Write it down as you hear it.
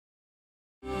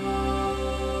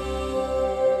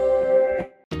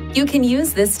You can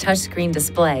use this touchscreen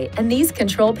display and these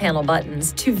control panel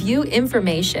buttons to view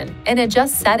information and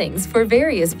adjust settings for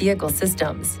various vehicle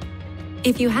systems.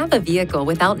 If you have a vehicle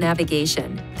without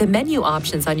navigation, the menu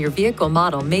options on your vehicle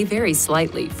model may vary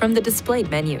slightly from the displayed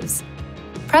menus.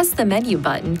 Press the menu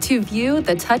button to view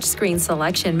the touchscreen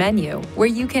selection menu, where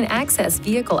you can access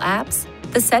vehicle apps,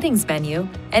 the settings menu,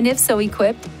 and if so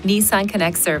equipped, Nissan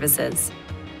Connect services.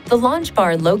 The launch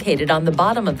bar located on the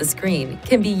bottom of the screen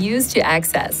can be used to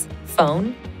access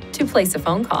phone, to place a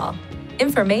phone call,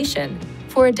 information,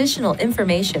 for additional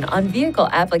information on vehicle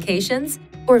applications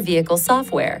or vehicle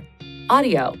software,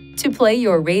 audio, to play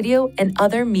your radio and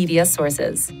other media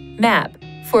sources, map,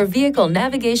 for vehicle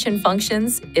navigation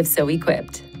functions if so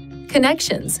equipped.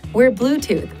 Connections, where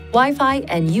Bluetooth, Wi-Fi,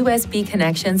 and USB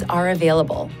connections are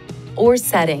available, or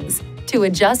settings, to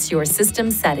adjust your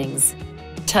system settings.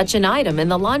 Touch an item in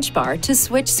the launch bar to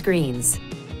switch screens.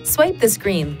 Swipe the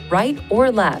screen right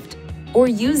or left, or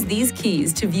use these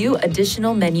keys to view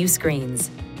additional menu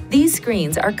screens. These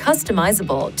screens are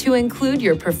customizable to include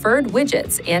your preferred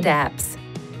widgets and apps.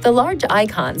 The large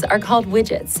icons are called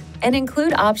widgets and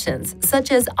include options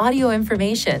such as audio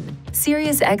information,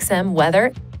 Sirius XM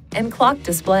weather, and clock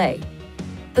display.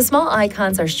 The small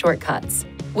icons are shortcuts,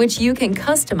 which you can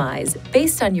customize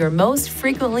based on your most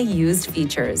frequently used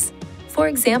features. For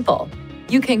example,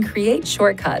 you can create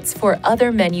shortcuts for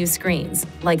other menu screens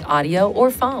like audio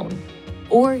or phone.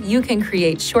 Or you can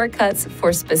create shortcuts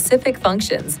for specific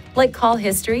functions like call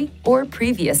history or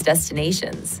previous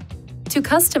destinations. To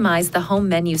customize the home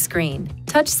menu screen,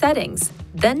 touch Settings,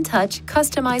 then touch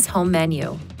Customize Home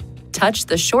Menu. Touch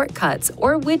the Shortcuts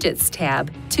or Widgets tab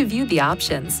to view the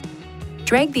options.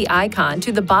 Drag the icon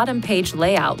to the bottom page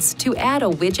layouts to add a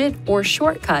widget or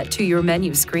shortcut to your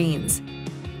menu screens.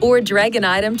 Or drag an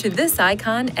item to this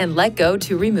icon and let go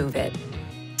to remove it.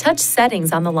 Touch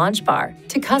Settings on the launch bar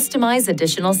to customize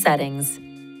additional settings.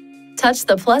 Touch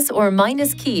the plus or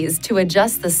minus keys to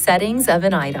adjust the settings of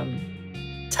an item.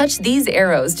 Touch these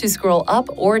arrows to scroll up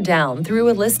or down through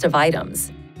a list of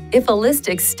items. If a list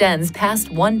extends past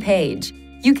one page,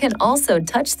 you can also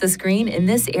touch the screen in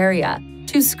this area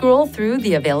to scroll through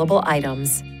the available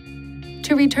items.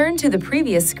 To return to the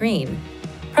previous screen,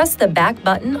 press the back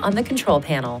button on the control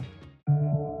panel.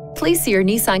 Please see your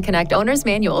Nissan Connect Owner's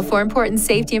Manual for important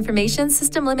safety information,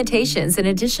 system limitations, and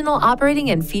additional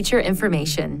operating and feature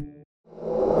information.